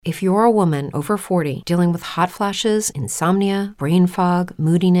If you're a woman over 40 dealing with hot flashes, insomnia, brain fog,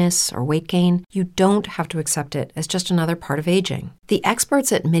 moodiness, or weight gain, you don't have to accept it as just another part of aging. The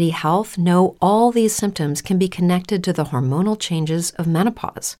experts at MIDI Health know all these symptoms can be connected to the hormonal changes of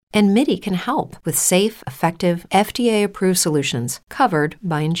menopause. And MIDI can help with safe, effective, FDA-approved solutions covered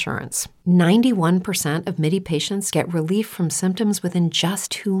by insurance. 91% of MIDI patients get relief from symptoms within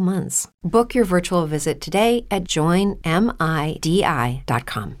just 2 months. Book your virtual visit today at joinmidi.com.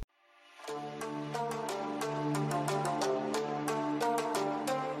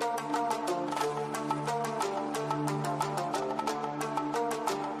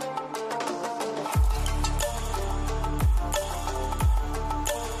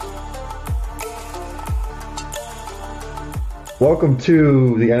 Welcome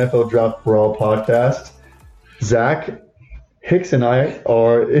to the NFL Draft Brawl podcast. Zach, Hicks, and I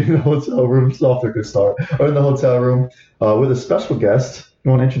are in the hotel room. It's off to a good start. We're in the hotel room with a special guest. You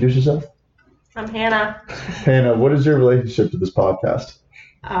want to introduce yourself? I'm Hannah. Hannah, what is your relationship to this podcast?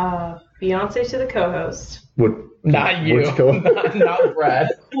 Fiance to the co-host. What? Not you. Which co-host? not Brad.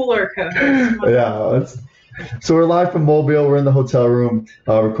 Cooler co-host. Yeah. So we're live from Mobile. We're in the hotel room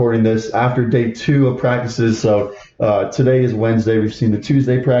recording this after day 2 of practices. So today is Wednesday. We've seen the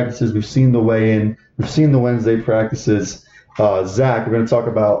Tuesday practices. We've seen the weigh-in. We've seen the Wednesday practices. Zach, we're going to talk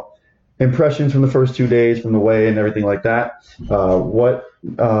about impressions from the first 2 days, from the weigh-in and everything like that. What do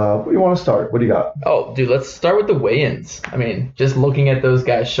you want to start? What do you got? Oh, dude, let's start with the weigh-ins. I mean, just looking at those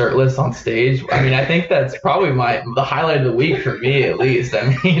guys shirtless on stage, I mean, I think that's probably the highlight of the week for me, at least.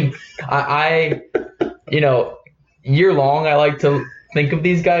 I mean, I year long, I like to think of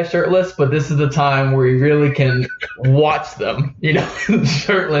these guys shirtless, but this is the time where you really can watch them,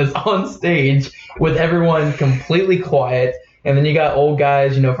 shirtless on stage with everyone completely quiet. And then you got old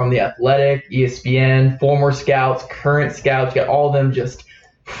guys, from The Athletic, ESPN, former scouts, current scouts, you got all of them just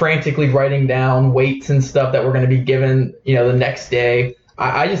frantically writing down weights and stuff that we're going to be given, the next day.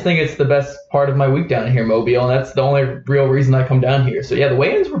 I just think it's the best part of my week down here in Mobile, and that's the only real reason I come down here. So, yeah, the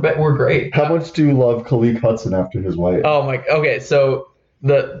weigh-ins were great. How much do you love Khaleke Hudson after his weigh-in? Oh, my – okay, so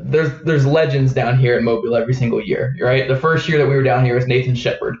there's legends down here in Mobile every single year, right? The first year that we were down here was Nathan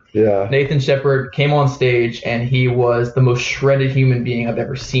Shepard. Yeah. Nathan Shepard came on stage, and he was the most shredded human being I've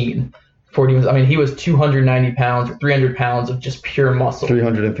ever seen. He was 290 pounds or 300 pounds of just pure muscle.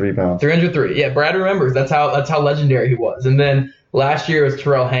 303 pounds. 303. Yeah, Brad remembers. That's how legendary he was. And then last year was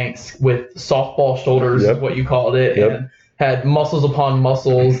Terrell Hanks with softball shoulders, is what you called it, and had muscles upon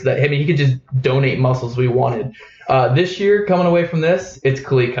muscles he could just donate muscles we wanted. This year, coming away from this, it's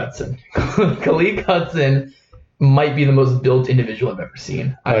Khaleke Hudson. Khaleke Hudson might be the most built individual I've ever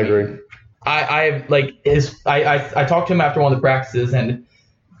seen. I agree. I talked to him after one of the practices, and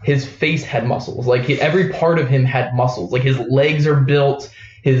his face had muscles. Every part of him had muscles. His legs are built.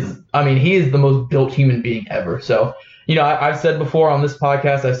 He is the most built human being ever. So, I've said before on this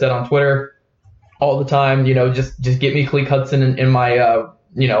podcast, I've said on Twitter all the time, just get me Khaleke Hudson in my,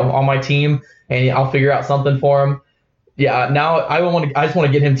 on my team, and I'll figure out something for him. Yeah, now I just want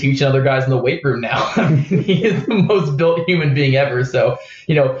to get him teaching other guys in the weight room now. He is the most built human being ever. So,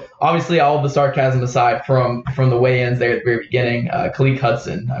 obviously all of the sarcasm aside from the weigh-ins there at the very beginning, Khaleke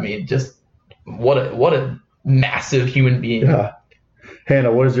Hudson, just what a massive human being. Yeah.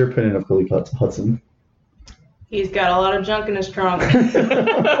 Hannah, what is your opinion of Khaleke Hudson? He's got a lot of junk in his trunk.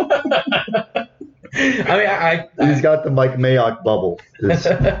 He's got the Mike Mayock bubble.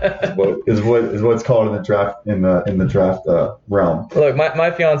 Is what's called in the draft in the draft realm. Look, my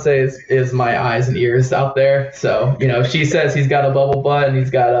fiance is my eyes and ears out there. So she says he's got a bubble butt and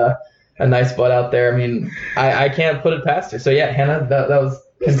he's got a nice butt out there. I can't put it past her. So yeah, Hannah, that was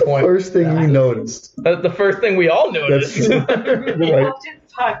pinpoint. The first thing you noticed. The first thing we all noticed. That's true. He walked in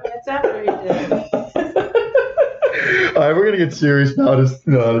 5 minutes after he did. All right, we're going to get serious now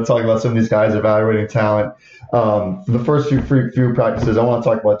to talk about some of these guys evaluating talent. For the first few practices, I want to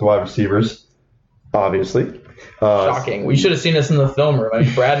talk about the wide receivers, obviously. Shocking. We should have seen this in the film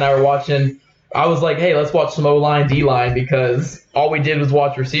room. Brad and I were watching. I was like, hey, let's watch some O-line, D-line, because all we did was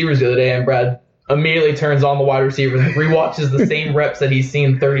watch receivers the other day, and Brad immediately turns on the wide receivers and rewatches the same reps that he's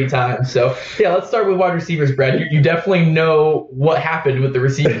seen 30 times. So, yeah, let's start with wide receivers, Brad. You definitely know what happened with the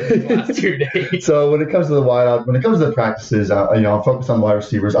receivers in the last 2 days. So when it comes to the practices, I'm focused on the wide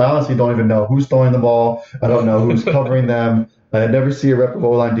receivers. I honestly don't even know who's throwing the ball. I don't know who's covering them. I never see a rep of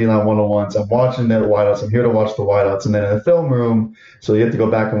O-line, D-line one-on-ones. I'm watching their wideouts. I'm here to watch the wideouts. And then in the film room, so you have to go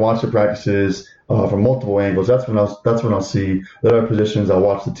back and watch the practices from multiple angles. That's when I'll see the other positions. I'll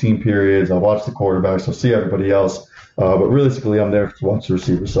watch the team periods. I'll watch the quarterbacks. I'll see everybody else. But realistically, I'm there to watch the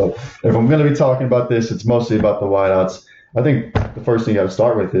receivers. So if I'm going to be talking about this, it's mostly about the wideouts. I think the first thing you got to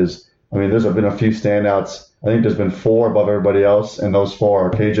start with is, I mean, there's been a few standouts. I think there's been 4 above everybody else, and those 4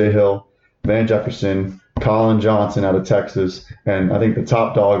 are KJ Hill, Van Jefferson, Colin Johnson out of Texas, and I think the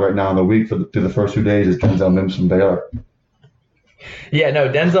top dog right now in the week through the first 2 days is Denzel Mims from Baylor. Yeah, no,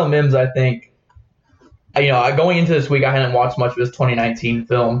 Denzel Mims, I think, going into this week, I hadn't watched much of his 2019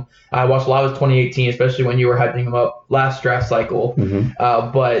 film. I watched a lot of his 2018, especially when you were hyping him up last draft cycle.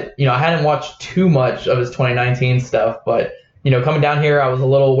 But, I hadn't watched too much of his 2019 stuff. But, coming down here, I was a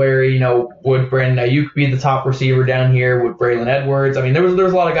little wary, would Brandon Ayuk be the top receiver down here? Would Braylon Edwards? I mean, there was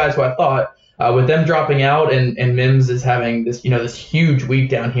a lot of guys who I thought, with them dropping out and Mims is having this, this huge week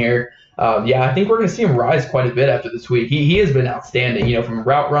down here. I think we're going to see him rise quite a bit after this week. He has been outstanding, from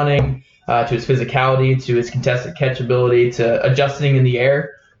route running to his physicality, to his contested catch ability, to adjusting in the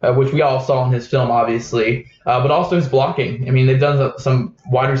air, which we all saw in his film, obviously, but also his blocking. I mean, they've done some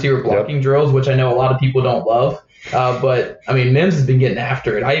wide receiver blocking drills, which I know a lot of people don't love. But, I mean, Mims has been getting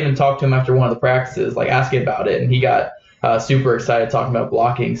after it. I even talked to him after one of the practices, asking about it, and he got super excited talking about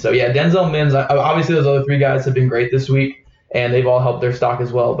blocking. So, yeah, Denzel Mims, obviously those other 3 guys have been great this week, and they've all helped their stock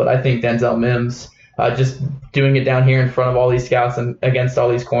as well. But I think Denzel Mims, just doing it down here in front of all these scouts and against all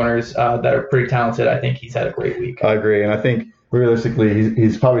these corners that are pretty talented, I think he's had a great week. I agree, and I think realistically,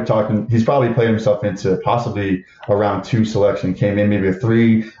 he's probably played himself into possibly a round 2 selection. Came in maybe a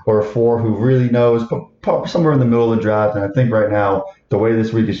 3 or a 4 who really knows, but somewhere in the middle of the draft. And I think right now, the way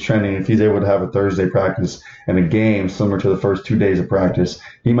this week is trending, if he's able to have a Thursday practice and a game similar to the first 2 days of practice,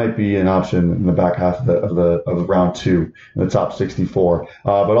 he might be an option in the back half of round 2 in the top 64.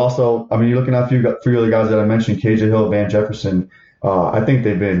 But also, I mean, you're looking at 3 other guys that I mentioned, KJ Hill, Van Jefferson. I think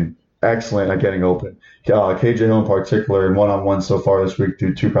they've been excellent at getting open. KJ Hill in particular, in one-on-one so far this week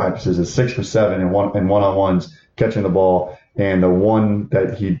through 2 practices, is 6 for 7 in one-on-ones catching the ball, and the one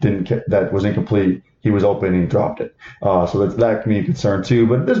that he that was incomplete, he was open and he dropped it. So that can be a concern too.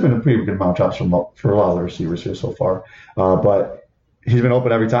 But there's been a pretty good amount of drops for a lot of the receivers here so far. But he's been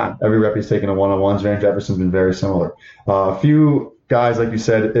open every time. Every rep he's taken in one-on-ones. Van Jefferson's been very similar. A few guys, like you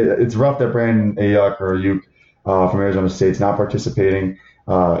said, it's rough that Brandon Ayuk from Arizona State's not participating.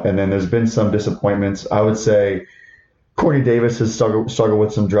 And then there's been some disappointments. I would say Corey Davis has struggled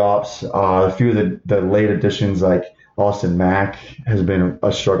with some drops. A few of the late additions, like Austin Mack, has been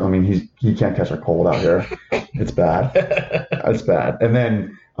a struggle. I mean, he can't catch a cold out here. It's bad. It's bad. And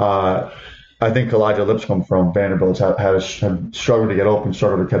then I think Elijah Lipscomb from Vanderbilt had struggled to get open,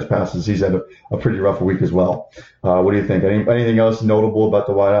 struggled to catch passes. He's had a pretty rough week as well. What do you think? Anything else notable about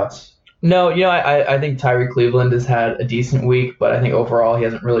the wideouts? No, I think Tyree Cleveland has had a decent week, but I think overall he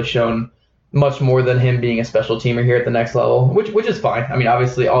hasn't really shown much more than him being a special teamer here at the next level, which is fine. I mean,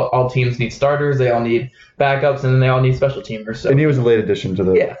 obviously all teams need starters, they all need backups, and then they all need special teamers. So. And he was a late addition to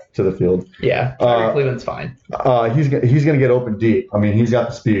the field. Yeah, Tyree Cleveland's fine. He's going to get open deep. I mean, he's got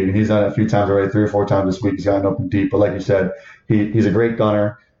the speed, and he's done it a few times already, 3 or 4 times this week. He's gotten open deep, but like you said, he's a great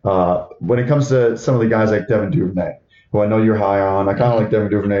gunner. When it comes to some of the guys like Devin Duvernay, who I know you're high on. I kind of like Devin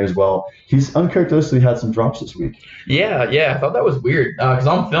Duvernay as well. He's uncharacteristically had some drops this week. Yeah. I thought that was weird because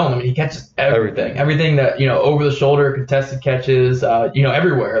on film, I mean, he catches everything that over the shoulder, contested catches,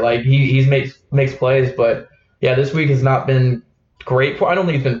 everywhere. Like he makes plays, but yeah, this week has not been great. I don't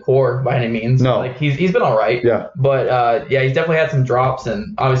think he's been poor by any means. No, like he's been all right. Yeah, but he's definitely had some drops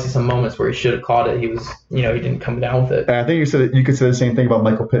and obviously some moments where he should have caught it. He was, he didn't come down with it. And I think you could say the same thing about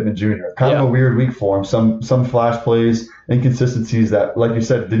Michael Pittman Jr. Kind of a weird week for him. Some flash plays, inconsistencies that, like you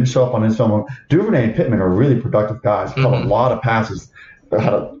said, didn't show up on his film. Duvernay and Pittman are really productive guys. Caught a lot of passes,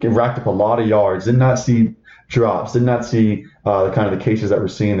 racked up a lot of yards. Did not see drops. Did not see the kind of the cases that we're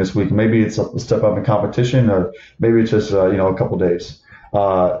seeing this week. Maybe it's a step up in competition, or maybe it's just a couple days.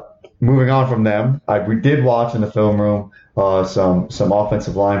 Moving on from them, we did watch in the film room some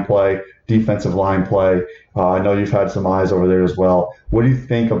offensive line play, defensive line play. I know you've had some eyes over there as well. What do you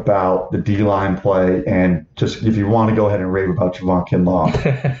think about the D-line play? And just if you want to go ahead and rave about Javon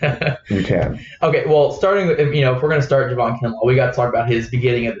Kinlaw, you can. Okay, well, starting with, if we're going to start Javon Kinlaw, we got to talk about his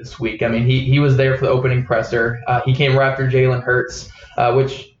beginning of this week. I mean, he was there for the opening presser. He came right after Jalen Hurts,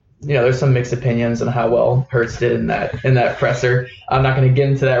 which, there's some mixed opinions on how well Hurts did in that presser. I'm not going to get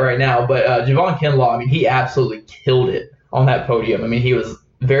into that right now, but Javon Kinlaw, I mean, he absolutely killed it on that podium. I mean, he was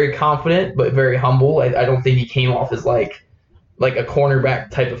very confident, but very humble. I don't think he came off as like a cornerback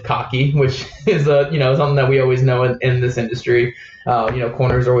type of cocky, which is something that we always know in this industry.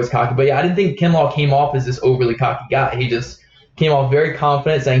 Corners are always cocky, but yeah, I didn't think Kinlaw came off as this overly cocky guy. He just came off very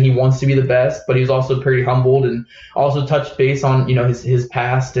confident, saying he wants to be the best, but he was also pretty humbled and also touched base on his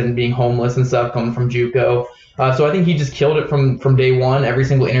past and being homeless and stuff, coming from JUCO. So I think he just killed it from day one. Every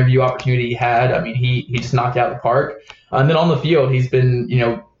single interview opportunity he had, I mean, he just knocked it out of the park. And then on the field, he's been,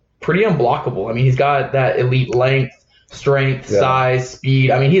 pretty unblockable. I mean, he's got that elite length, strength, size, speed.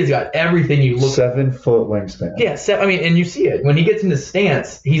 I mean, he's got everything you look. 7 foot wingspan. Yeah, and you see it when he gets in his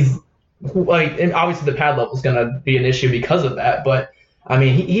stance. He's like, and obviously the pad level is going to be an issue because of that. But I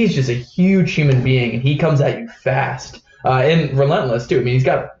mean, he's just a huge human being, and he comes at you fast and relentless too. I mean, he's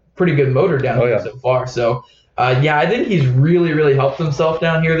got a pretty good motor down here so far. So. I think he's really, really helped himself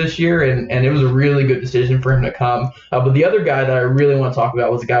down here this year, and it was a really good decision for him to come. But the other guy that I really want to talk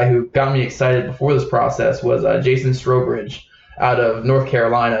about was a guy who got me excited before this process was Jason Strobridge out of North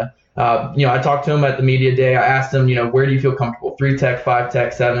Carolina. I talked to him at the media day. I asked him, where do you feel comfortable? 3-tech,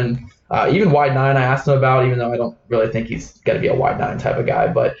 5-tech, 7, even wide 9 I asked him about, even though I don't really think he's got to be a wide 9 type of guy.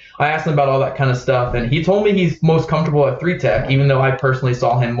 But I asked him about all that kind of stuff, and he told me he's most comfortable at 3-tech, even though I personally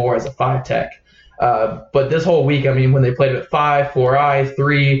saw him more as a 5-tech. But this whole week, I mean, when they played him at 5, 4-eye,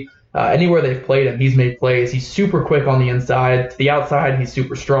 3, anywhere they've played him, he's made plays. He's super quick on the inside. To the outside, he's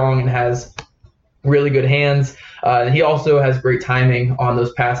super strong and has really good hands. And he also has great timing on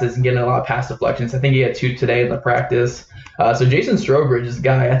those passes and getting a lot of pass deflections. I think he had 2 today in the practice. So Jason Strobridge is a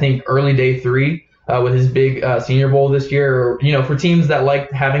guy, I think, early day 3 with his big Senior Bowl this year. Or, for teams that like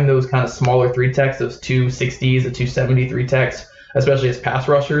having those kind of smaller 3-techs, those 260s, the 270 3-techs, especially as pass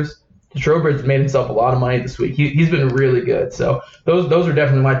rushers. Strobridge made himself a lot of money this week. He's been really good. So those are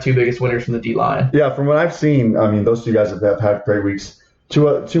definitely my 2 biggest winners from the D-line. Yeah, from what I've seen, I mean, those 2 guys have had great weeks.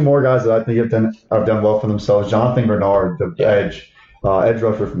 Two more guys that I think have done well for themselves. Jonathan Bernard, the edge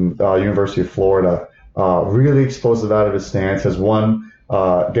rusher from University of Florida, really explosive out of his stance, has won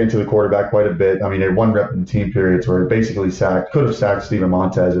getting to the quarterback quite a bit. I mean, they had 1 rep in team periods where he basically could have sacked Steven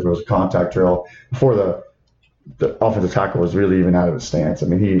Montez if it was a contact drill before the offensive tackle was really even out of his stance. I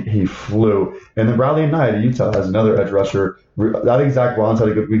mean, he flew. And then Bradley Anae of Utah has another edge rusher. I think Zach Blount's had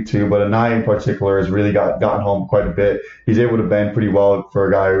a good week too, but Anae in particular has really gotten home quite a bit. He's able to bend pretty well for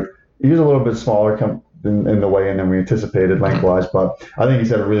a guy he's a little bit smaller in the weigh-in than we anticipated lengthwise, but I think he's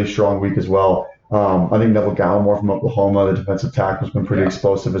had a really strong week as well. I think Neville Gallimore from Oklahoma, the defensive tackle, has been pretty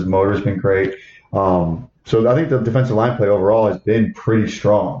explosive. His motor's been great. So I think the defensive line play overall has been pretty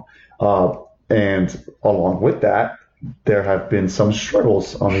strong. And along with that, there have been some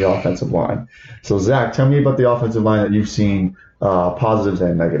struggles on the offensive line. So, Zach, tell me about the offensive line that you've seen, positives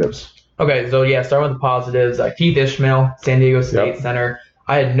and negatives. Okay, so start with the positives. Keith Ishmael, San Diego State center.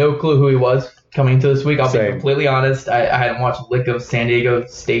 I had no clue who he was coming into this week. I'll be completely honest. I hadn't watched a lick of San Diego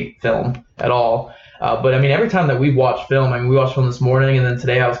State film at all. But, I mean, every time that we watch film, we watched film this morning, and then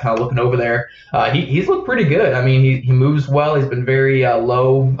today I was kind of looking over there. He's looked pretty good. I mean, he moves well. He's been very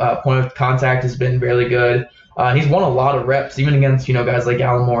low. Point of contact has been really good. He's won a lot of reps, even against, guys like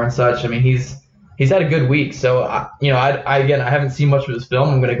Gallimore and such. I mean, he's had a good week. So, I haven't seen much of his film.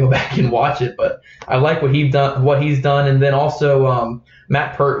 I'm going to go back and watch it. But I like what he's done. And then also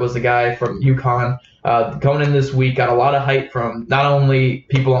Matt Pert was the guy from UConn. Coming in this week, got a lot of hype from not only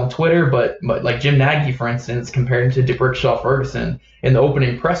people on Twitter, but like Jim Nagy, for instance, compared to Brickshell Ferguson in the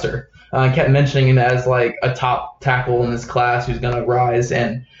opening presser. Kept mentioning him as like a top tackle in this class who's going to rise.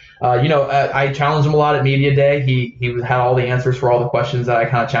 And, I challenged him a lot at media day. He had all the answers for all the questions that I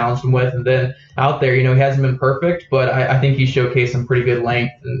kind of challenged him with. And then out there, he hasn't been perfect, but I think he showcased some pretty good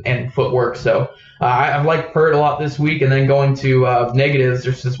length and footwork. So I've liked Pert a lot this week. And then going to negatives,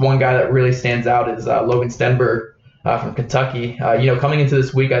 there's just one guy that really stands out is Logan Stenberg from Kentucky. Coming into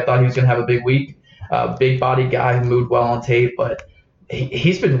this week, I thought he was going to have a big week. Big body guy who moved well on tape, but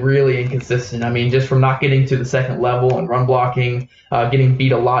he's been really inconsistent. I mean, just from not getting to the second level and run blocking, getting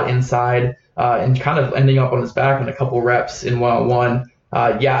beat a lot inside, and kind of ending up on his back in a couple reps in one-on-one.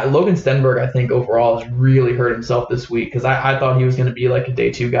 Logan Stenberg, I think, overall has really hurt himself this week because I thought he was going to be like a day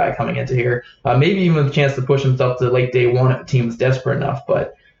 2 guy coming into here. Maybe even with a chance to push himself to late day 1 if the team is desperate enough,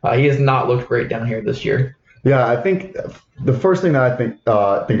 but he has not looked great down here this year. Yeah, I think the first thing that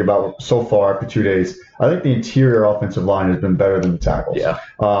I think about so far after 2 days, I think the interior offensive line has been better than the tackles. Yeah.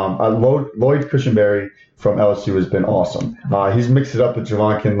 Lloyd Cushenberry from LSU has been awesome. He's mixed it up with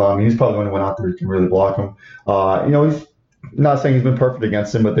Javon Kinlaw. He's probably the one who went out there who can really block him. He's not saying he's been perfect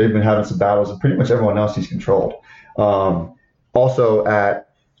against him, but they've been having some battles, and pretty much everyone else he's controlled. Also at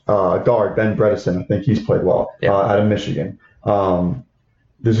guard, Ben Bredesen, I think he's played well out of Michigan.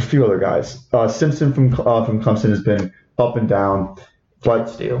 There's a few other guys. Simpson from Clemson has been up and down.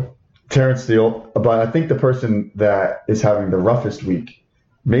 Terrence Steele. But I think the person that is having the roughest week,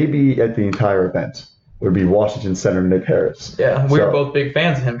 maybe at the entire event, would be Washington center Nick Harris. Yeah, we were both big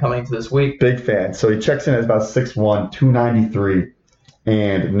fans of him coming into this week. Big fan. So he checks in at about 6'1", 293,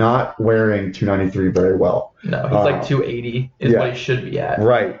 and not wearing 293 very well. No, he's like 280 is what he should be at.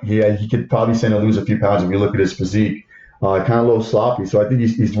 Right. He could probably stand to lose a few pounds if you look at his physique. kind of a little sloppy. So I think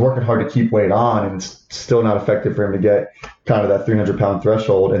he's working hard to keep weight on, and it's still not effective for him to get kind of that 300-pound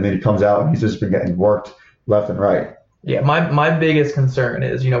threshold. And then he comes out and he's just been getting worked left and right. Yeah, my biggest concern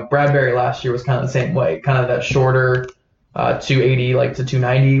is, Bradbury last year was kind of the same way, kind of that shorter 280 to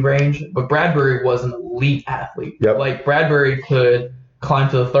 290 range. But Bradbury was an elite athlete. Yep. Like Bradbury could climb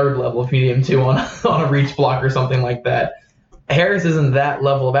to the third level if you need him to on a reach block or something like that. Harris isn't that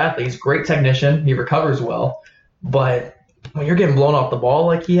level of athlete. He's a great technician. He recovers well. But when you're getting blown off the ball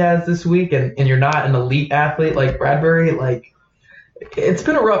like he has this week and you're not an elite athlete like Bradbury, it's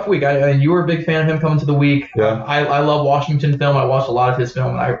been a rough week. You were a big fan of him coming to the week. Yeah. I love Washington film. I watched a lot of his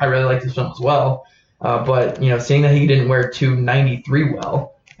film, and I really liked his film as well. But seeing that he didn't wear 293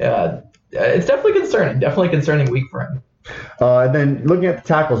 well, it's definitely concerning. Definitely a concerning week for him. And then looking at the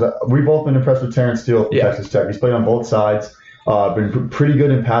tackles, we've both been impressed with Terrence Steele from Texas Tech. He's played on both sides, been pretty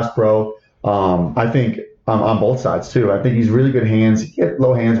good in pass pro. I think on both sides too. I think he's really good hands. He hit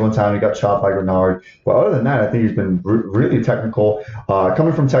low hands one time. He got chopped by Grenard. But other than that, I think he's been really technical.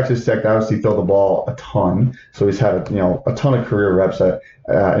 Coming from Texas Tech, obviously he threw the ball a ton. So he's had a ton of career reps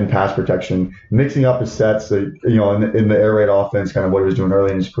in pass protection. Mixing up his sets, in the air raid offense, kind of what he was doing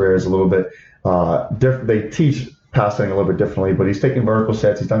early in his career is a little bit different. They teach passing a little bit differently, but he's taken vertical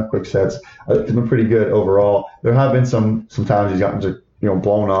sets. He's done quick sets. It's been pretty good overall. There have been some times he's gotten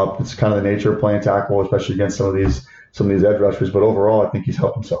blown up. It's kind of the nature of playing tackle, especially against some of these edge rushers. But overall, I think he's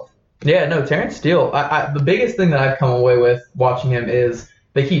helped himself. Yeah, no, Terrence Steele. The biggest thing that I've come away with watching him is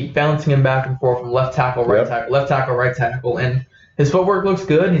they keep bouncing him back and forth from left tackle, right tackle, left tackle, right tackle, and his footwork looks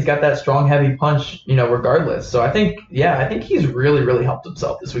good. He's got that strong, heavy punch, regardless. So I think he's really, really helped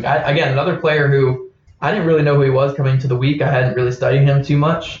himself this week. Again, another player who I didn't really know who he was coming to the week. I hadn't really studied him too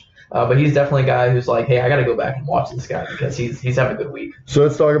much. But he's definitely a guy who's like, hey, I got to go back and watch this guy because he's having a good week. So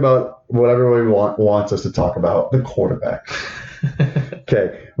let's talk about what everybody wants us to talk about, the quarterback.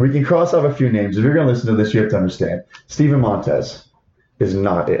 Okay, we can cross off a few names. If you're going to listen to this, you have to understand. Steven Montez is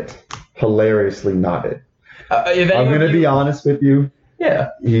not it. Hilariously not it. I'm going to be honest with you. Yeah.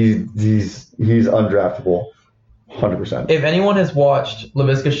 He's undraftable, 100%. If anyone has watched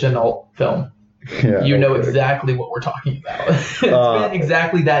Laviska Shenault film, you know exactly what we're talking about. It's been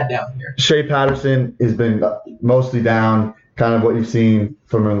exactly that down here. Shea Patterson has been mostly down, kind of what you've seen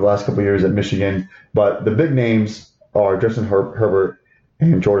from him in the last couple of years at Michigan. But the big names are Justin Herbert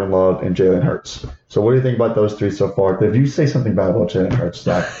and Jordan Love and Jalen Hurts. So what do you think about those three so far? If you say something bad about Jalen Hurts,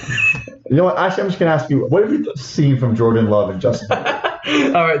 you know what? Actually, I'm just going to ask you, what have you seen from Jordan Love and Justin Herbert?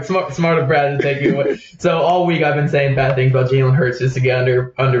 All right, smart of Brad to take you away. So all week I've been saying bad things about Jalen Hurts just to get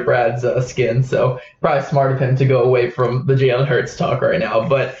under Brad's skin. So probably smart of him to go away from the Jalen Hurts talk right now.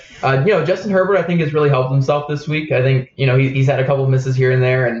 But Justin Herbert I think has really helped himself this week. I think he's had a couple of misses here and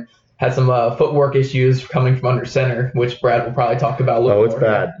there and had some footwork issues coming from under center, which Brad will probably talk about a little more. Oh, it's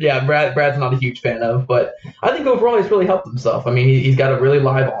bad. Yeah, Brad's not a huge fan of, but I think overall he's really helped himself. I mean, he's got a really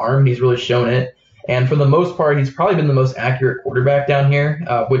live arm. He's really shown it. And for the most part, he's probably been the most accurate quarterback down here,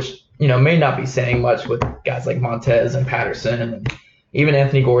 which, may not be saying much with guys like Montez and Patterson. And even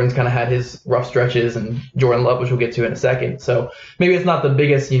Anthony Gordon's kind of had his rough stretches and Jordan Love, which we'll get to in a second. So maybe it's not the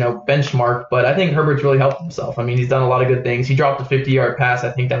biggest, benchmark, but I think Herbert's really helped himself. I mean, he's done a lot of good things. He dropped a 50-yard pass,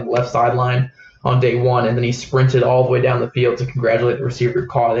 I think, down the left sideline on day one, and then he sprinted all the way down the field to congratulate the receiver who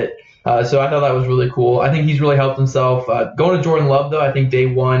caught it. So I thought that was really cool. I think he's really helped himself. Going to Jordan Love, though, I think day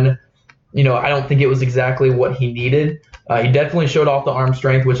one, I don't think it was exactly what he needed. He definitely showed off the arm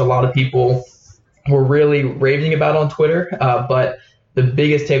strength, which a lot of people were really raving about on Twitter. But the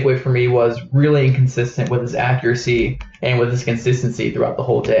biggest takeaway for me was really inconsistent with his accuracy and with his consistency throughout the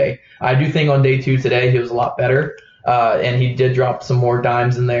whole day. I do think on day two today he was a lot better, and he did drop some more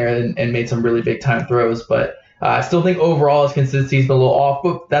dimes in there and made some really big-time throws. But I still think overall his consistency's been a little off,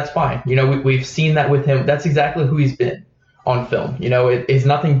 but that's fine. We've seen that with him. That's exactly who he's been on film. It's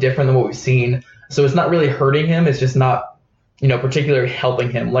nothing different than what we've seen. So it's not really hurting him. It's just not, particularly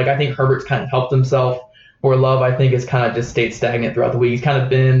helping him. Like I think Herbert's kind of helped himself, where Love, I think, has kind of just stayed stagnant throughout the week. He's kind of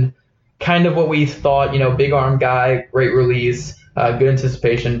been what we thought, big arm guy, great release, good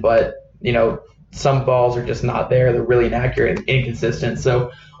anticipation, but, some balls are just not there. They're really inaccurate and inconsistent. So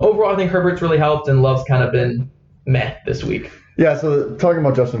overall, I think Herbert's really helped and Love's kind of been meh this week. Yeah, so talking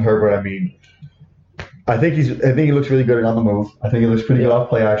about Justin Herbert, I mean, I think he looks really good on the move. I think he looks pretty good off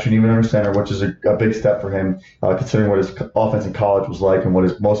play action, even under center, which is a big step for him, considering what his offense in college was like and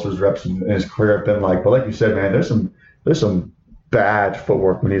what most of his reps in his career have been like. But like you said, man, there's some bad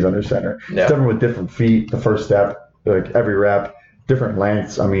footwork when he's under center. Yeah. Stepping with different feet, the first step, like every rep, different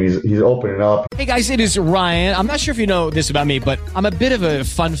lengths. I mean, he's opening up. Hey guys, it is Ryan. I'm not sure if you know this about me, but I'm a bit of a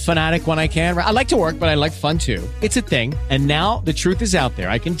fun fanatic when I can. I like to work, but I like fun too. It's a thing. And now the truth is out there.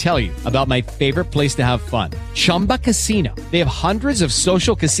 I can tell you about my favorite place to have fun. Chumba Casino. They have hundreds of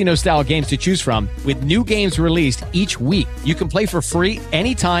social casino style games to choose from with new games released each week. You can play for free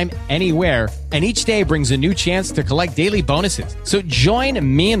anytime, anywhere. And each day brings a new chance to collect daily bonuses. So join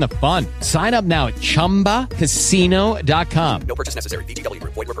me in the fun. Sign up now at ChumbaCasino.com. No purchase necessary. VGW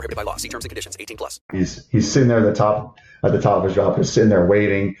Group. Void where prohibited by law. See terms and conditions. 18+. He's sitting there at the top of his drop, just sitting there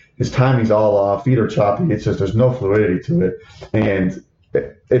waiting. His timing's all off. Feet are choppy. It's just there's no fluidity to it, and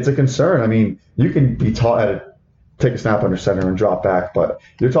it's a concern. I mean, you can be taught how to take a snap under center and drop back, but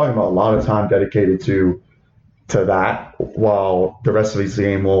you're talking about a lot of time dedicated to that, while the rest of his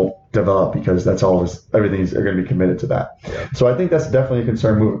game won't develop because that's everything's going to be committed to that. Yeah. So I think that's definitely a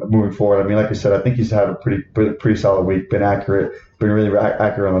concern moving forward. I mean, like I said, I think he's had a pretty solid week, been really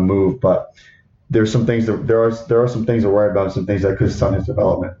accurate on the move, but there's some things there are some things to worry about, some things that could stunt his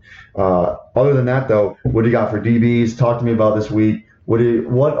development. Other than that, though, what do you got for DBs? Talk to me about this week. What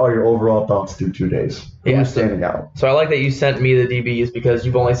are your overall thoughts through 2 days? Who's standing out? So I like that you sent me the DBs because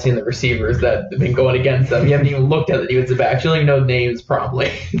you've only seen the receivers that have been going against them. You haven't even looked at the defensive backs. You don't even know names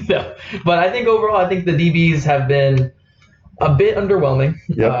probably. No. But I think overall, the DBs have been a bit underwhelming.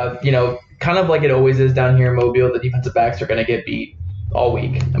 Yep. Kind of like it always is down here in Mobile, the defensive backs are going to get beat all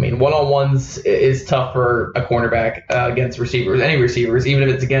week. I mean, one-on-ones is tough for a cornerback against receivers, any receivers, even if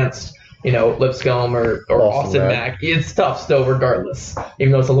it's against Lipscomb or Austin Mack. It's tough still regardless,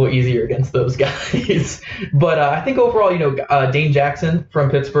 even though it's a little easier against those guys. But I think overall, Dane Jackson from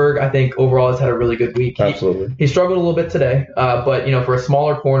Pittsburgh, I think overall has had a really good week. Absolutely. He struggled a little bit today, but for a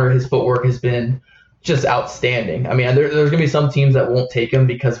smaller corner, his footwork has been just outstanding. I mean, there's going to be some teams that won't take him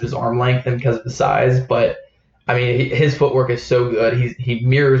because of his arm length and because of the size, but I mean, his footwork is so good. He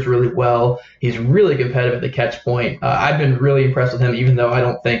mirrors really well. He's really competitive at the catch point. I've been really impressed with him, even though I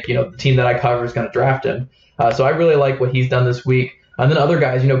don't think the team that I cover is going to draft him. So I really like what he's done this week. And then other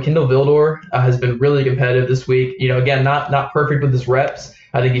guys, Kendall Vildor has been really competitive this week. Again, not perfect with his reps.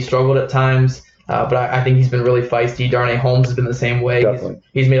 I think he struggled at times, but I think he's been really feisty. Darnay Holmes has been the same way.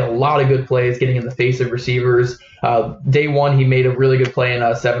 He's made a lot of good plays, getting in the face of receivers. Day one, he made a really good play in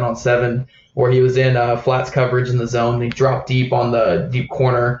 7-on-7. Where he was in flats coverage in the zone. He dropped deep on the deep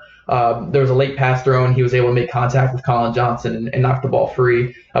corner. There was a late pass throw, and he was able to make contact with Colin Johnson and knock the ball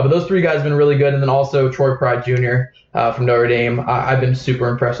free. But those 3 guys have been really good. And then also Troy Pride Jr. From Notre Dame. I've been super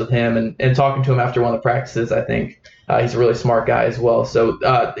impressed with him. And talking to him after one of the practices, I think he's a really smart guy as well. So,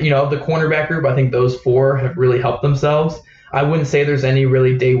 of the cornerback group, I think those 4 have really helped themselves. I wouldn't say there's any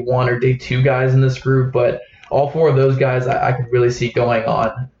really day 1 or day 2 guys in this group, but all 4 of those guys I could really see going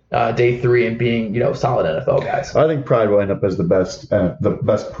on day 3 and being, solid NFL guys. I think Pride will end up as the best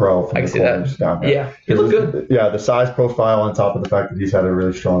pro from the corners down there. Yeah, he looked good. Yeah, the size profile on top of the fact that he's had a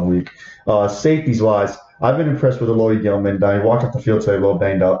really strong week. Safeties wise, I've been impressed with Aloy Gilman. He walked off the field today a little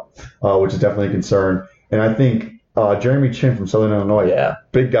banged up, which is definitely a concern. And I think Jeremy Chin from Southern Illinois,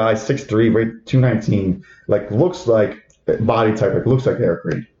 big guy, 6'3", weight 219, looks like body type, looks like Eric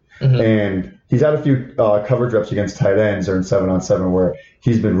Reed. Mm-hmm. And he's had a few coverage reps against tight ends or in 7-on-7 where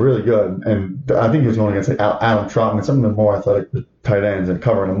he's been really good. And I think he was going against Alan Trotman, some of the more athletic tight ends, and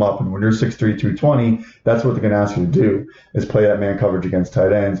covering them up. And when you're 6'3", 220, that's what they're going to ask you to do, is play that man coverage against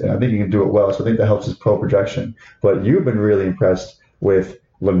tight ends. And I think he can do it well. So I think that helps his pro projection. But you've been really impressed with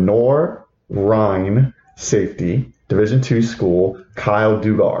Lenore Rhine, safety, Division II school, Kyle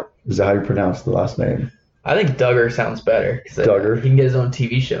Duggar. Is that how you pronounce the last name? I think Duggar sounds better. Duggar? He can get his own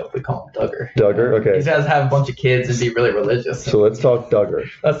TV show if we call him Duggar. Duggar, okay. He has to have a bunch of kids and be really religious. So let's talk Duggar.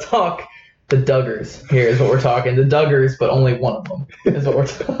 Let's talk the Duggars. Here is what we're talking. The Duggars, but only one of them is what we're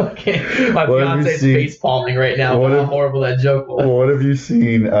talking. My fiance's face palming right now. How horrible that joke was. What have you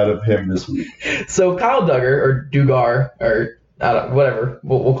seen out of him this week? So Kyle Duggar, or Duggar, or whatever.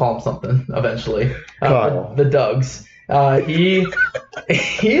 We'll call him something eventually. Kyle. The Dougs. He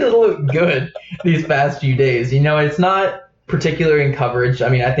looked good these past few days. It's not particular in coverage. I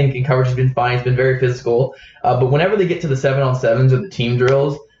mean, I think in coverage he's been fine. He's been very physical. But whenever they get to the 7-on-7s or the team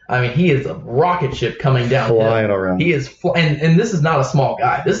drills, I mean, he is a rocket ship coming down. Flying around. He is, and this is not a small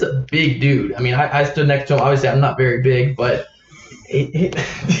guy. This is a big dude. I mean, I stood next to him. Obviously, I'm not very big, but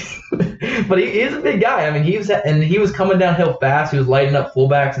but he is a big guy. I mean, he was coming downhill fast. He was lighting up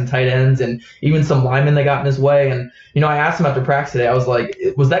fullbacks and tight ends, and even some linemen that got in his way. And I asked him after practice today. I was like,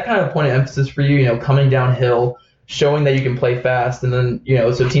 was that kind of a point of emphasis for you? Coming downhill, showing that you can play fast, and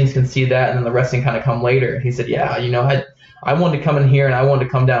then so teams can see that, and then the rest can kind of come later. And he said, yeah, I wanted to come in here and I wanted to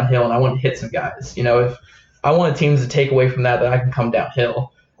come downhill and I wanted to hit some guys. If I wanted teams to take away from that I can come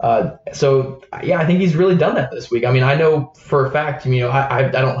downhill. So yeah, I think he's really done that this week. I mean, I know for a fact, I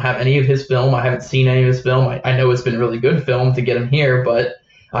don't have any of his film. I haven't seen any of his film. I know it's been really good film to get him here, but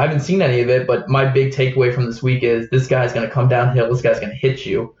I haven't seen any of it. But my big takeaway from this week is this guy's going to come downhill. This guy's going to hit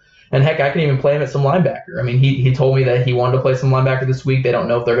you. And heck, I can even play him at some linebacker. I mean, he told me that he wanted to play some linebacker this week. They don't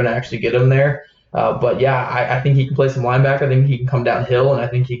know if they're going to actually get him there. But yeah, I think he can play some linebacker. I think he can come downhill, and I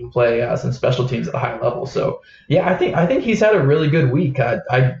think he can play some special teams at a high level. So yeah, I think he's had a really good week.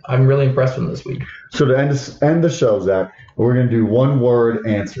 I'm really impressed with him this week. So to end the show, Zach, we're going to do one-word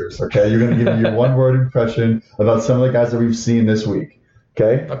answers, okay? You're going to give me your one-word impression about some of the guys that we've seen this week,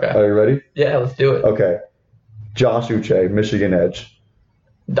 okay? Okay. Are you ready? Yeah, let's do it. Okay. Josh Uche, Michigan Edge.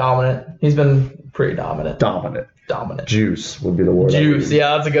 Dominant. He's been pretty dominant. Dominant. Juice would be the word. Juice.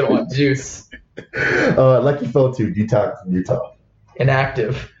 Yeah, that's a good one. Juice. Lucky Fotu, D-Tac from Utah.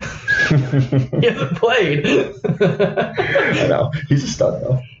 Inactive. He hasn't played. I know. He's a stud,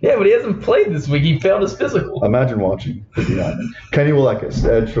 though. Yeah, but he hasn't played this week. He failed his physical. Imagine watching the D-Lineman. Kenny Willekes,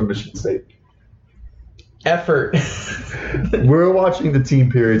 Edge from Michigan State. Effort. We're watching the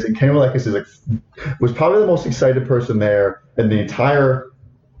team periods, and Kenny Willekes was probably the most excited person there in the entire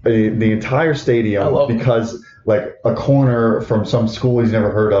stadium because like a corner from some school he's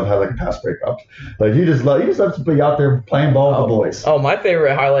never heard of had like a pass breakup. Like he just loves to be out there playing ball with the boys. Oh, my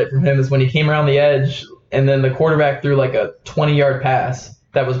favorite highlight from him is when he came around the edge and then the quarterback threw like a 20-yard pass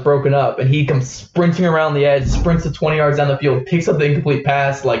that was broken up, and he comes sprinting around the edge, sprints to 20 yards down the field, picks up the incomplete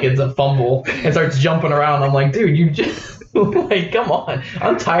pass like it's a fumble, and starts jumping around. I'm like, dude, you just like, come on.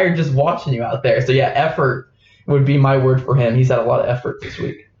 I'm tired just watching you out there. So yeah, effort would be my word for him. He's had a lot of effort this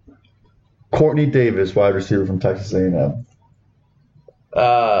week. Courtney Davis, wide receiver from Texas A&M.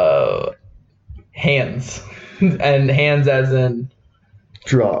 Hands. And hands as in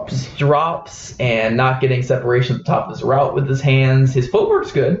drops and not getting separation at the top of his route with his hands. His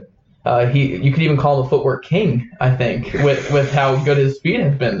footwork's good. You could even call him a footwork king, I think, with how good his feet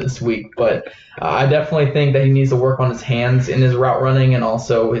have been this week. But I definitely think that he needs to work on his hands in his route running and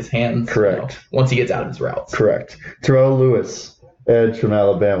also his hands. Correct. Once he gets out of his routes. Correct. Terrell Lewis, edge from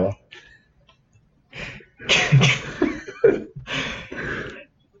Alabama.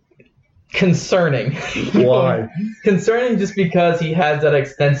 Concerning. Why? Concerning just because he has that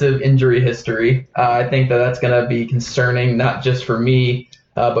extensive injury history. I think that's going to be concerning, not just for me,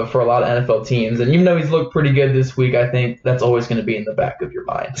 but for a lot of NFL teams. And even though he's looked pretty good this week, I think that's always going to be in the back of your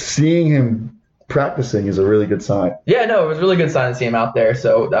mind. Seeing him practicing is a really good sign. Yeah, no, it was a really good sign to see him out there.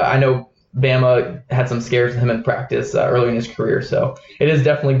 So I know Bama had some scares with him in practice early in his career. So it is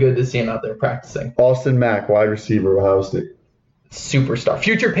definitely good to see him out there practicing. Austin Mack, wide receiver, Ohio State. Superstar.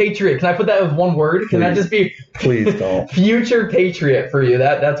 Future Patriot. Can I put that with one word? Can that just be Please don't. Future Patriot for you?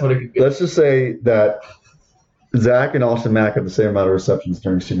 That's what it could be. Let's just say that Zach and Austin Mack have the same amount of receptions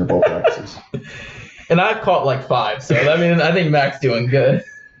during Senior Bowl practices. And I've caught like 5, so I mean I think Mack's doing good.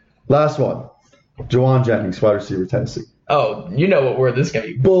 Last one. Jawan Jennings, wide receiver, Tennessee. Oh, you know what word this is going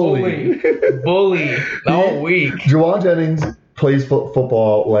to be. Bully. Bully. All week. Jawan Jennings plays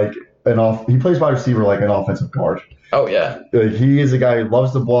football like he plays wide receiver like an offensive guard. Oh, yeah. He is a guy who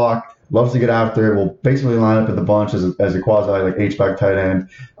loves to block, loves to get after it, will basically line up in the bunch as a quasi like H-back tight end,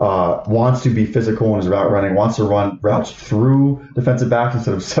 wants to be physical in his route running, wants to run routes through defensive backs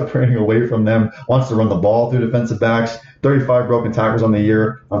instead of separating away from them, wants to run the ball through defensive backs, 35 broken tackles on the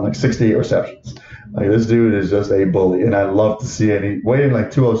year on like 68 receptions. Like, this dude is just a bully, and I love to see it. He weighed in like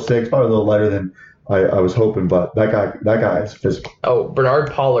 206, probably a little lighter than I was hoping, but that guy is physical. Oh,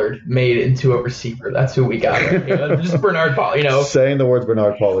 Bernard Pollard made into a receiver. That's who we got. Right? Just Bernard Pollard, Saying the words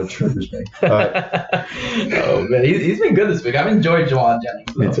Bernard Pollard triggers me. All right. Oh, man. He's been good this week. I've enjoyed Jawan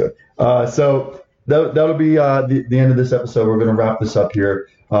Jennings. Me too. So that'll be the end of this episode. We're going to wrap this up here.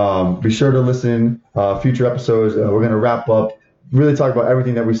 Be sure to listen future episodes. We're going to wrap up, really talk about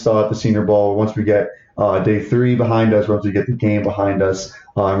everything that we saw at the Senior Bowl once we get day 3 behind us, once we get the game behind us,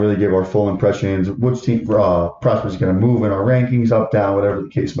 and really give our full impressions, which team Prosper's going to move in our rankings, up, down, whatever the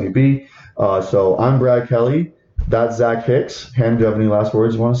case may be. So I'm Brad Kelly. That's Zach Hicks. Ham, do you have any last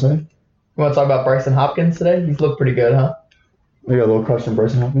words you want to say? You want to talk about Bryson Hopkins today? He's looked pretty good, huh? You got a little crush on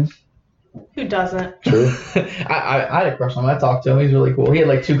Bryson Hopkins? Who doesn't? True. I had a crush on him. I talked to him. He's really cool. He had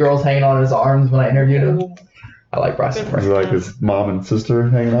like 2 girls hanging on his arms when I interviewed him. I like Bryson. Is it like his mom and sister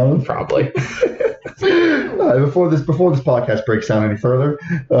hanging out with him? Probably. Before this podcast breaks down any further,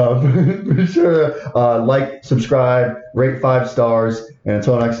 be sure to like, subscribe, rate 5 stars, and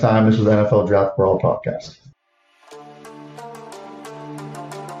until next time, this was NFL Draft Brawl Podcast.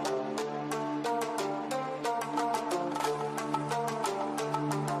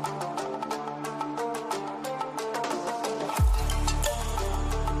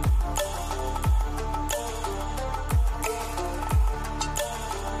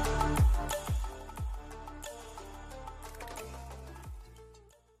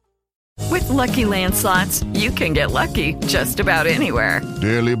 With Lucky Land Slots, you can get lucky just about anywhere.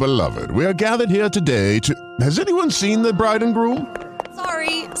 Dearly beloved, we are gathered here today to... Has anyone seen the bride and groom?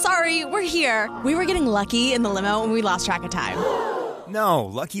 Sorry, we're here. We were getting lucky in the limo and we lost track of time. No,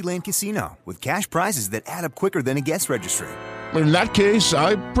 Lucky Land Casino, with cash prizes that add up quicker than a guest registry. In that case,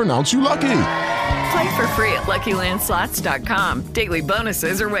 I pronounce you lucky. Play for free at LuckyLandSlots.com. Daily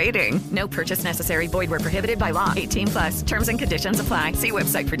bonuses are waiting. No purchase necessary. Void where prohibited by law. 18+. Terms and conditions apply. See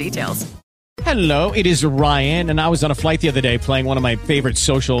website for details. Hello, it is Ryan, and I was on a flight the other day playing one of my favorite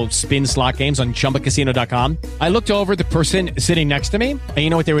social spin slot games on ChumbaCasino.com. I looked over at the person sitting next to me, and you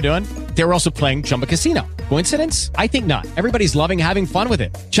know what they were doing? They were also playing Chumba Casino. Coincidence? I think not. Everybody's loving having fun with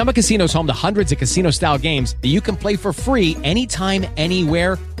it. Chumba Casino is home to hundreds of casino-style games that you can play for free anytime,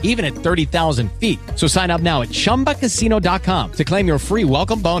 anywhere, even at 30,000 feet. So sign up now at ChumbaCasino.com to claim your free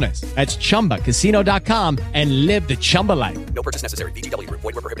welcome bonus. That's ChumbaCasino.com and live the Chumba life. No purchase necessary. VGW Group.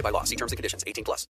 Void where prohibited by law. See terms and conditions. 18+.